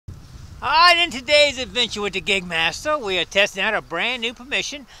Alright, in today's adventure with the Gigmaster, we are testing out a brand new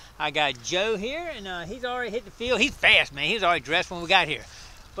permission. I got Joe here, and he's already hit the field. He's fast, man. He's already dressed when we got here.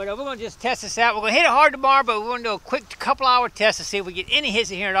 But we're going to just test this out. We're going to hit it hard tomorrow, but we're going to do a quick couple-hour test to see if we get any hits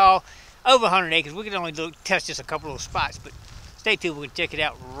in here at all. Over 100 acres. We can only test just a couple little spots, but stay tuned. We're going to check it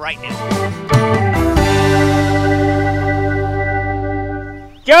out right now.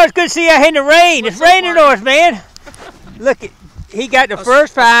 Joe, it's good to see you out here in the rain. It's raining on us, man. Look at. He got the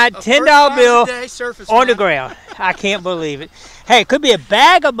first find, $10 bill on the ground. I can't believe it. Hey, it could be a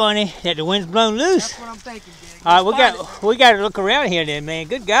bag of money that the wind's blown loose. That's what I'm thinking, Gig. All right, we got to look around here then, man.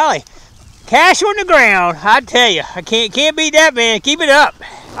 Good golly. Cash on the ground, I tell you. I can't beat that, man. Keep it up.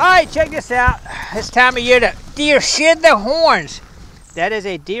 All right, check this out. This time of year, the deer shed their horns. That is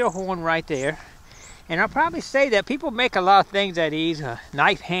a deer horn right there. And I'll probably say that people make a lot of things out of these,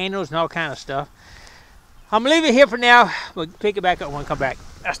 knife handles and all kind of stuff. I'm gonna leave it here for now. We'll pick it back up when we come back.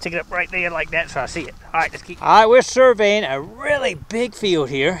 I'll stick it up right there like that so I see it. All right, let's keep. All right, we're surveying a really big field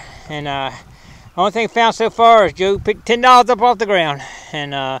here, and the only thing found so far is Joe picked $10 up off the ground,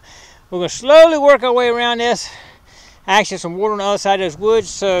 and we're gonna slowly work our way around this. Actually, some water on the other side of those woods,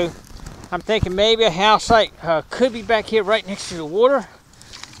 so I'm thinking maybe a house site could be back here right next to the water.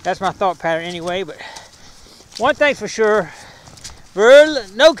 That's my thought pattern anyway. But one thing's for sure,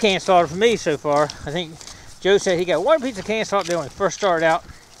 no can starter for me so far. I think Joe said he got one piece of can salt there when he first started out.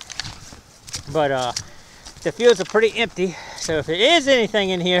 But the fields are pretty empty. So if there is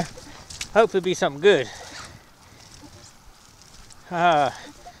anything in here, hopefully it'll be something good. I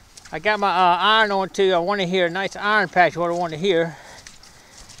got my iron on too. I want to hear a nice iron patch, what I want to hear.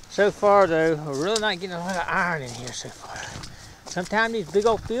 So far though, we're really not getting a lot of iron in here so far. Sometimes these big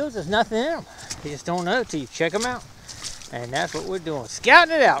old fields, there's nothing in them. You just don't know till you check them out. And that's what we're doing.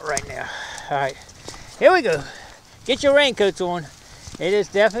 Scouting it out right now. All right. Here we go. Get your raincoats on. It is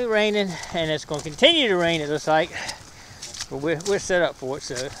definitely raining, and it's going to continue to rain, it looks like. But we're set up for it,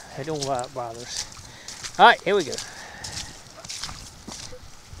 so it don't bother us. All right, here we go.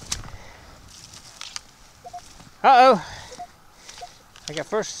 Uh-oh. I got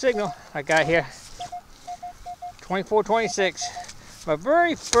first signal I got here. 24-26. My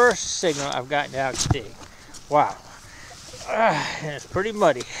very first signal I've gotten out to dig. Wow. And it's pretty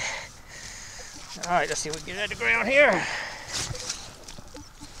muddy. All right, let's see if we can get out of the ground here.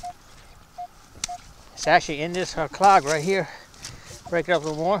 It's actually in this clog right here. Break it up a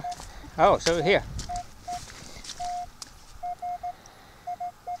little more. Oh, it's over here.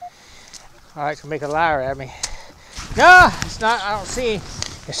 All right, it's gonna make a liar out of me. No, it's not. I don't see.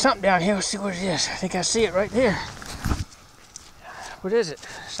 There's something down here. Let's see what it is. I think I see it right there. What is it?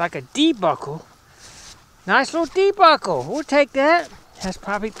 It's like a D-buckle. Nice little D-buckle. We'll take that. That's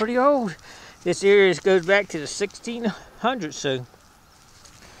probably pretty old. This area goes back to the 1600s, so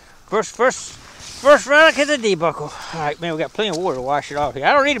first relic is a D-buckle. All right, man, we got plenty of water to wash it off here.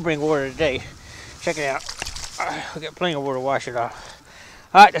 I don't need to bring water today. Check it out. We got plenty of water to wash it off.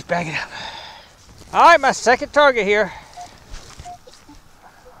 All right, let's back it up. All right, my second target here.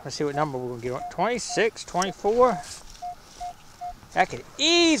 Let's see what number we're gonna get on. 26, 24. That could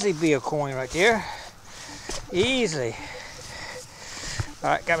easily be a coin right there. Easily. All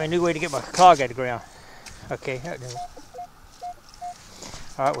right, got me a new way to get my clog out of the ground. Okay, that does it.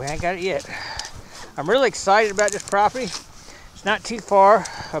 All right, we ain't got it yet. I'm really excited about this property. It's not too far,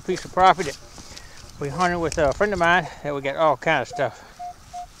 a piece of property that we hunted with a friend of mine that we got all kind of stuff.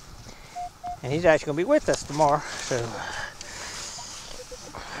 And he's actually gonna be with us tomorrow, so.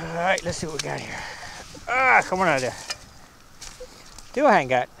 All right, let's see what we got here. Ah, come on out of there. Still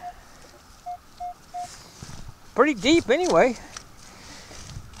ain't got. Pretty deep anyway.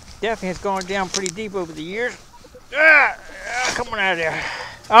 Definitely has gone down pretty deep over the years. Come on out of there.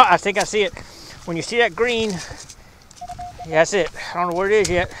 Oh, I think I see it. When you see that green, yeah, that's it. I don't know what it is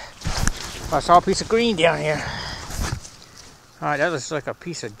yet. I saw a piece of green down here. All right, that looks like a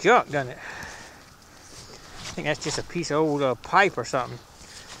piece of junk, doesn't it? I think that's just a piece of old pipe or something.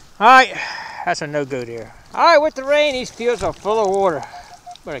 All right, that's a no-go there. All right, with the rain, these fields are full of water.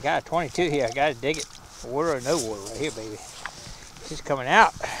 But I got a 22 here. I got to dig it. Water or no water right here, baby. It's just coming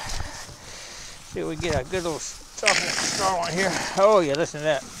out. See if we get a good little straw on here. Oh, yeah, listen to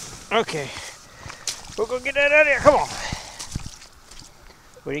that. Okay. We're going to get that out of there. Come on.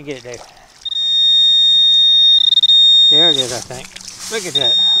 We didn't get it there. There it is, I think. Look at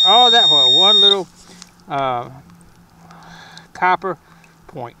that. All that for one little copper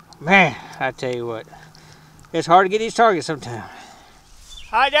point. Man, I tell you what. It's hard to get these targets sometimes.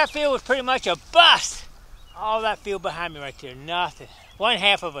 All right, that field was pretty much a bust. All that field behind me right there, nothing.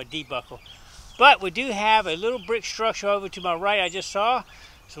 1/2 of a D-buckle. But we do have a little brick structure over to my right I just saw.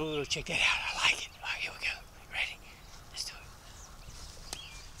 So we'll go check that out. I like it. All right, here we go. Ready? Let's do it.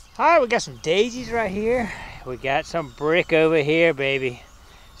 All right, we got some daisies right here. We got some brick over here, baby.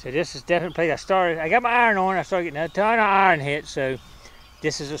 So this is definitely, I got my iron on. I started getting a ton of iron hit, so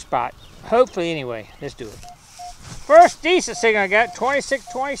this is a spot. Hopefully, anyway. Let's do it. First decent signal I got,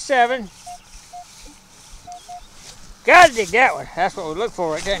 2627. Gotta dig that one. That's what we look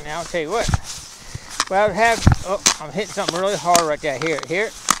for right there. Now I'll tell you what. Well, I would have. Oh, I'm hitting something really hard right there. Here.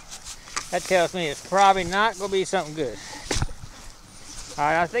 That tells me it's probably not gonna be something good. All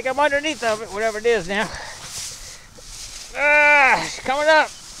right, I think I'm underneath of it, whatever it is now. It's coming up.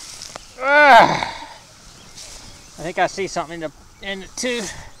 I think I see something in the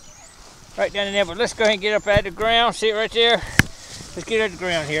tooth right down in there. But let's go ahead and get up at the ground. See it right there. Let's get at the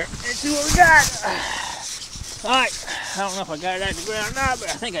ground here and see what we got. All right, I don't know if I got it at the ground or not, but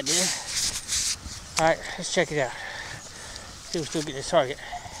I think I did. All right, let's check it out. See if we still get this target.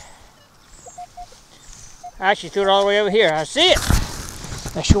 I actually threw it all the way over here. I see it.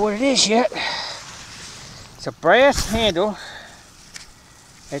 Not sure what it is yet. It's a brass handle.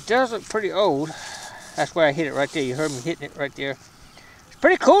 It does look pretty old. That's why I hit it right there. You heard me hitting it right there. It's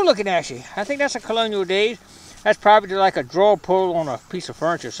pretty cool looking, actually. I think that's a colonial days. That's probably like a draw pull on a piece of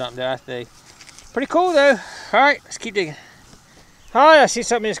furniture or something, I think. Pretty cool, though. All right, let's keep digging. All right, I see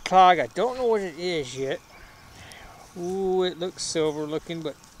something in this clog. I don't know what it is yet. Ooh, it looks silver looking,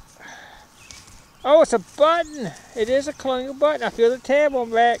 but... Oh, it's a button. It is a colonial button. I feel the tab on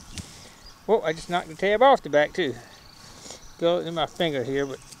the back. Whoa, I just knocked the tab off the back, too. Go in my finger here,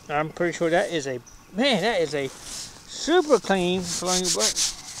 but I'm pretty sure that is a... Man, that is a super clean colonial button.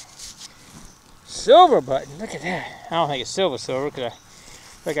 Silver button. Look at that. I don't think it's silver because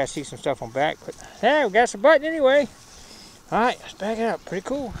I think I see some stuff on back. But yeah, we got some button anyway. All right, let's back it up. Pretty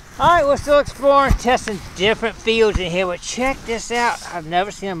cool. All right, we're still exploring, testing different fields in here. But check this out. I've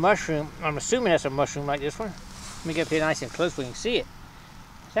never seen a mushroom. I'm assuming that's a mushroom like this one. Let me get up here nice and close so we can see it.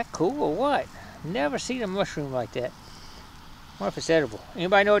 Is that cool or what? Never seen a mushroom like that. I wonder if it's edible.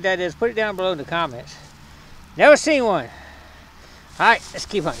 Anybody know what that is? Put it down below in the comments. Never seen one. All right, let's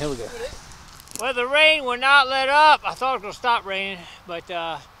keep on. Here we go. Well, the rain will not let up. I thought it was going to stop raining, but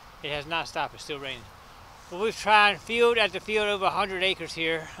it has not stopped. It's still raining. Well, we've tried field after field over 100 acres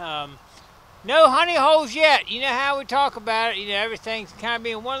here. No honey holes yet. You know how we talk about it. You know, everything's kind of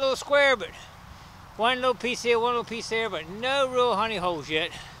being one little square, but one little piece here, one little piece there, but no real honey holes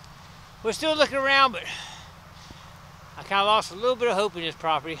yet. We're still looking around, but I kind of lost a little bit of hope in this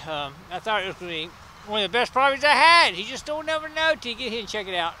property. I thought it was going to be one of the best properties I had. You just don't never know till you get here and check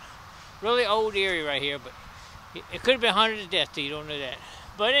it out. Really old area right here, but it could have been hunted to death till you don't know that.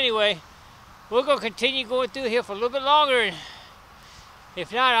 But anyway, we're going to continue going through here for a little bit longer, and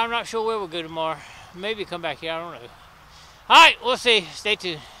if not, I'm not sure where we'll go tomorrow. Maybe come back here, I don't know. All right, we'll see. Stay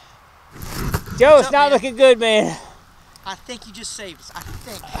tuned. Joe, it's not looking good, man. I think you just saved us. I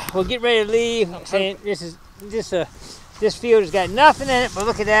think. We'll get ready to leave. Saying this field has got nothing in it, but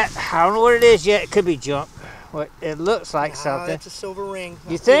look at that. I don't know what it is yet. It could be junk. What it looks like something. It's a silver ring.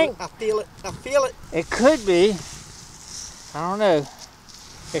 You think? I feel it. I feel it. It could be. I don't know.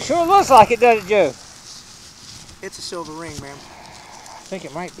 It sure looks like it, does it, Joe? It's a silver ring, man. I think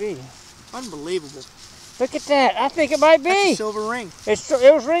it might be. Unbelievable. Look at that. I think it might be. That's a silver ring.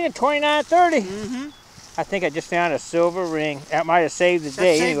 It was ringing 2930. Mm-hmm. I think I just found a silver ring. That might have saved the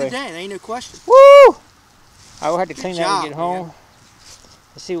day anyway. Saved the day. There ain't no question. Woo! I will have to clean that when we get home. Man.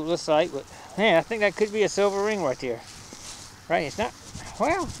 Let's see what it looks like. But man, I think that could be a silver ring right there. Right? It's not.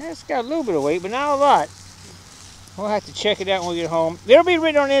 Well, it's got a little bit of weight, but not a lot. We'll have to check it out when we get home. It'll be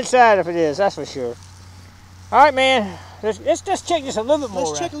written on the inside if it is. That's for sure. All right, man. Let's just check this a little bit more.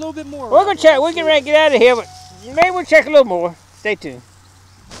 Let's check a little bit more. We're gonna check. We're getting ready to get out of here, but maybe we'll check a little more. Stay tuned.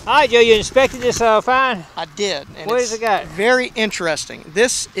 All right, Joe, you inspected this find? I did. And what has it got? Very interesting.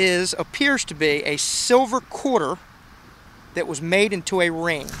 This appears to be a silver quarter that was made into a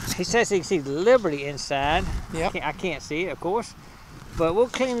ring. He says he can see Liberty inside. Yep. I can't see it, of course. But we'll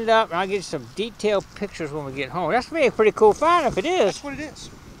clean it up, and I'll get you some detailed pictures when we get home. That's going to be a pretty cool find if it is. That's what it is.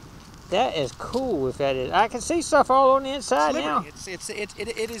 That is cool if that is. I can see stuff all on the inside now.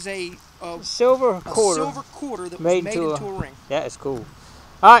 It is a silver quarter. Silver quarter that was made into a ring. That is cool.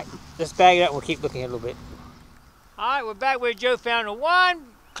 All right, let's bag it up and we'll keep looking at it a little bit. All right, we're back where Joe found the one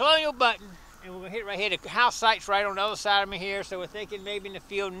colonial button. And we're going to hit it right here. The house site's right on the other side of me here. So we're thinking maybe in the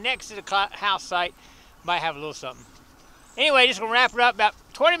field next to the house site might have a little something. Anyway, just going to wrap it up about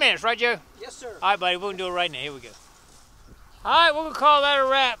 20 minutes, right, Joe? Yes, sir. All right, buddy, we're going to do it right now. Here we go. All right, we're going to call that a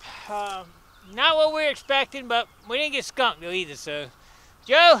wrap. Not what we were expecting, but we didn't get skunked, though, either. So,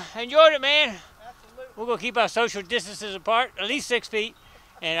 Joe, enjoyed it, man. Absolutely. We're going to keep our social distances apart, at least 6 feet.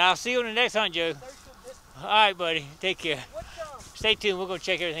 And I'll see you on the next hunt, Joe. All right, buddy. Take care. Stay tuned. We're going to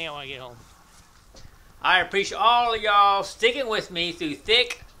check everything out when I get home. I appreciate all of y'all sticking with me through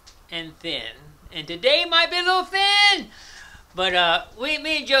thick and thin. And today might be a little thin. But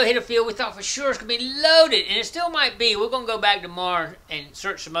me and Joe hit a field we thought for sure it's going to be loaded. And it still might be. We're going to go back tomorrow and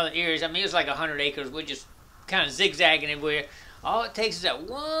search some other areas. I mean, it was like 100 acres. We're just kind of zigzagging everywhere. All it takes is that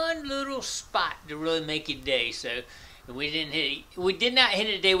one little spot to really make your day. So we didn't hit it. We did not hit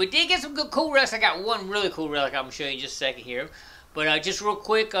it today. We did get some good cool relics. I got one really cool relic I'm going to show you in just a second here. But just real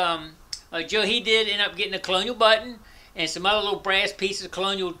quick, Joe, he did end up getting a colonial button and some other little brass pieces,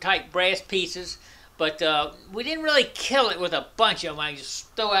 colonial type brass pieces. But we didn't really kill it with a bunch of them. I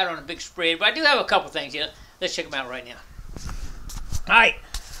just throw out on a big spread. But I do have a couple things here. Let's check them out right now. All right,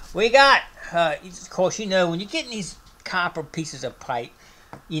 we got, of course, you know, when you're getting these copper pieces of pipe,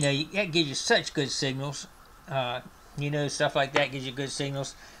 you know, that gives you such good signals. You know, stuff like that gives you good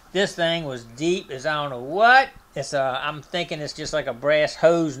signals. This thing was deep as I don't know what. It's I'm thinking it's just like a brass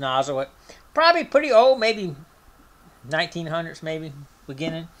hose nozzle. Probably pretty old, maybe 1900s, maybe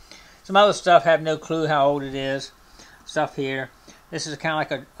beginning. Some other stuff, have no clue how old it is. Stuff here. This is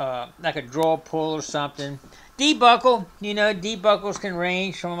kind of like a draw pull or something. D-buckle, you know, D-buckles can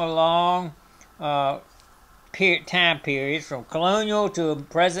range from a long time periods, from colonial to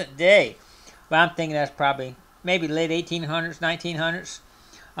present day. But I'm thinking that's probably maybe late 1800s, 1900s.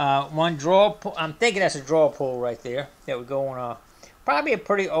 One draw pull, I'm thinking that's a draw pull right there. That would go on probably a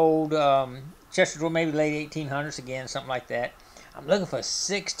pretty old Chester draw, maybe late 1800s again, something like that. I'm looking for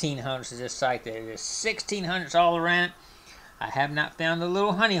 1600s at this site there. There's 1600s all around. I have not found the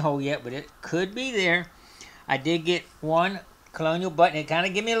little honey hole yet, but it could be there. I did get one colonial button. It kind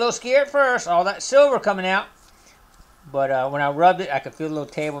of gave me a little scare at first, all that silver coming out. But when I rubbed it, I could feel the little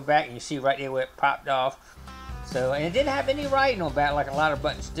table back, and you see right there where it popped off. So, and it didn't have any writing on the back like a lot of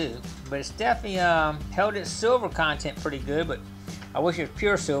buttons do. But it's definitely held its silver content pretty good. But I wish it was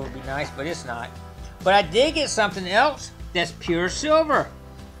pure silver, would be nice, but it's not. But I did get something else that's pure silver.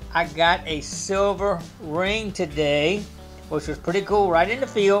 I got a silver ring today, which was pretty cool, right in the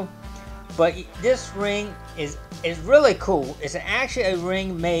field. But this ring is really cool. It's actually a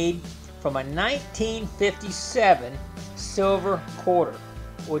ring made from a 1957 silver quarter,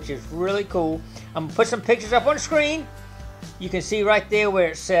 which is really cool. I'm gonna put some pictures up on the screen. You can see right there where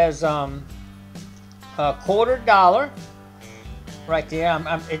it says $quarter. Right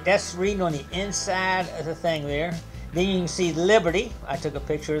there, that's reading on the inside of the thing there. Then you can see Liberty. I took a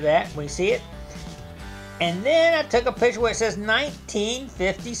picture of that. When you see it. And then I took a picture where it says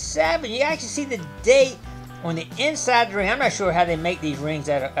 1957. You actually see the date on the inside of the ring. I'm not sure how they make these rings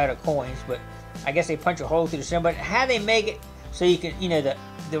out of coins, but I guess they punch a hole through the center. But how they make it so you can, you know,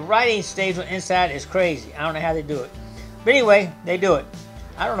 the writing stays on the inside is crazy. I don't know how they do it. But anyway, they do it.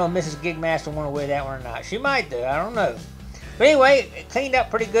 I don't know if Mrs. Gigmaster want to wear that one or not. She might do. I don't know. But anyway, it cleaned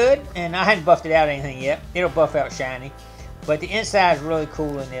up pretty good, and I hadn't buffed it out or anything yet. It'll buff out shiny. But the inside is really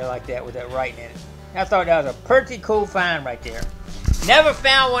cool in there like that with that writing in it. I thought that was a pretty cool find right there. Never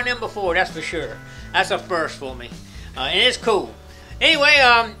found one of them before, that's for sure. That's a first for me. And it's cool. Anyway,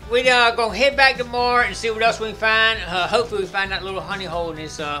 we're going to head back tomorrow and see what else we can find. Hopefully we find that little honey hole in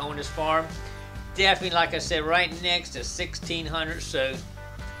this, on this farm. Definitely, like I said, right next to 1600. So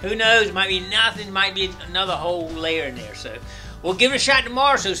who knows? It might be nothing. Might be another whole layer in there. So we'll give it a shot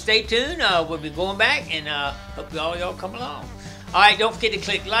tomorrow. So stay tuned. We'll be going back, and hope all y'all come along. All right, don't forget to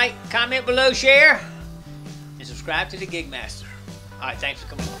click like, comment below, share, and subscribe to the Gigmaster. All right, thanks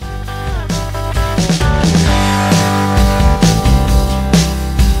for coming.